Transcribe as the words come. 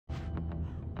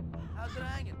How's it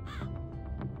hanging?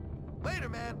 Later,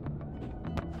 man.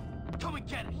 Come and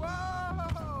get it. Whoa!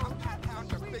 I'm gonna pound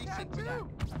your Sweet face in for tattoo.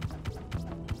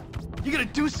 that. You gonna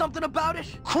do something about it?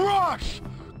 Crush!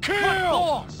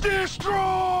 Kill!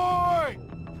 Destroy!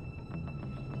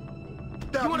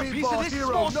 You want a piece of this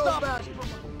small stuff?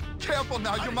 Careful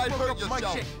now, you might hurt yourself. My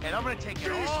chick, and I'm gonna take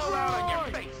it all out on your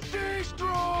face. Destroy!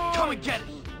 Come and get it.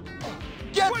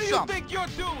 Get What do some! you think you're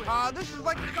doing? This is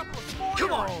like a couple of Come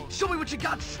four-year-olds. on, show me what you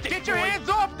got, stick Get your boy. hands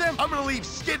off them! I'm gonna leave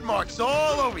skid marks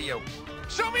all over you.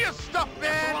 Show me your stuff, After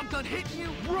man! I'm done hitting you,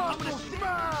 I'm Russell gonna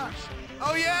smash!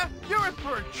 Oh, yeah? You're in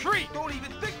for a treat! Don't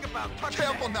even think about touching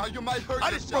Careful that. now, you might hurt I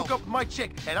yourself. just broke up with my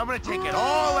chick, and I'm gonna take it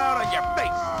all out on your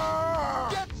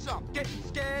face. Get some! Getting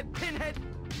scared, pinhead?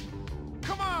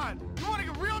 Come on! You wanna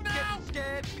get real now? Getting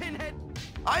scared, pinhead?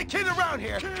 I ain't kidding around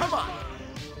here. Come on.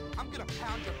 I'm gonna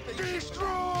pound your face.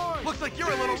 Destroy! Looks like you're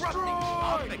a little rusty. Destroy!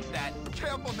 I'll fix that.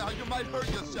 Careful now, you might hurt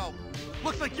yourself.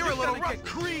 Looks like you're a little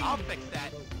rusty. I'll fix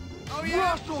that. Oh,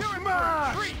 yeah? Russell You're in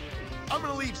smash! for a treat! I'm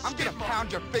gonna leave I'm skid gonna marks.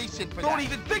 pound your face in for Don't that.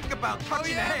 even think about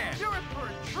touching Oh, yeah? the hand! You're in for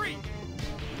a treat!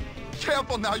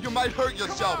 Careful now, you might hurt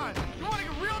yourself. Come on! You wanna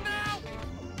get real now?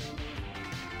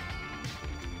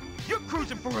 You're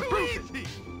cruising for a Too bruise. easy!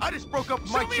 I just broke up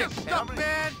with Show my me chick. your and I'm stuff, gonna-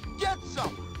 man! Get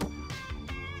some!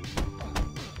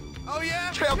 Oh,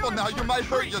 yeah? Careful You're in now, for you a might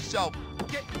hurt treat. yourself.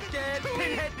 Getting scared,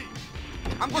 pinhead?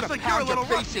 I'm Looks gonna like you're a pound your little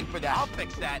face rusty. in for that. I'll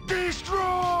fix that.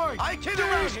 Destroy! I ain't kidding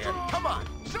around here. Come on.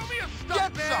 Show me your stuff,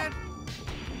 Get man!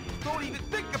 Don't even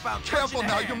think about Careful touching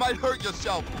now, the you hand. might hurt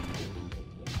yourself.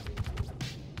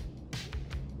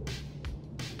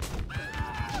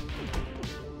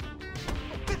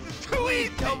 This is too Please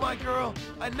easy! tell my girl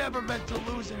I never meant to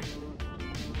lose her.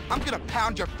 I'm gonna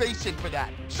pound your face in for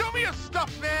that. Show me your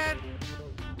stuff, man!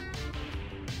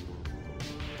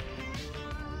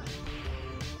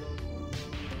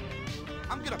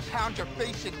 I'm gonna pound your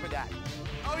face in for that.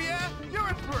 Oh, yeah? You're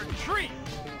in for a treat!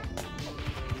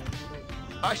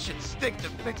 I should stick to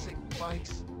fixing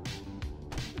bikes.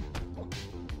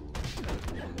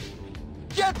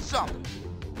 Get some!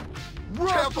 Russell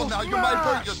Careful now, you might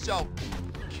hurt smash! yourself.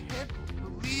 Can't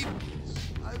believe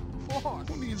I lost.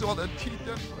 Who needs all that teeth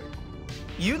anyway?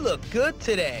 You look good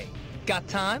today. Got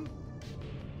time?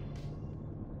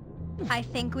 I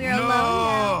think we're alone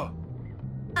now.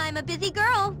 I'm a busy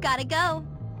girl. Gotta go.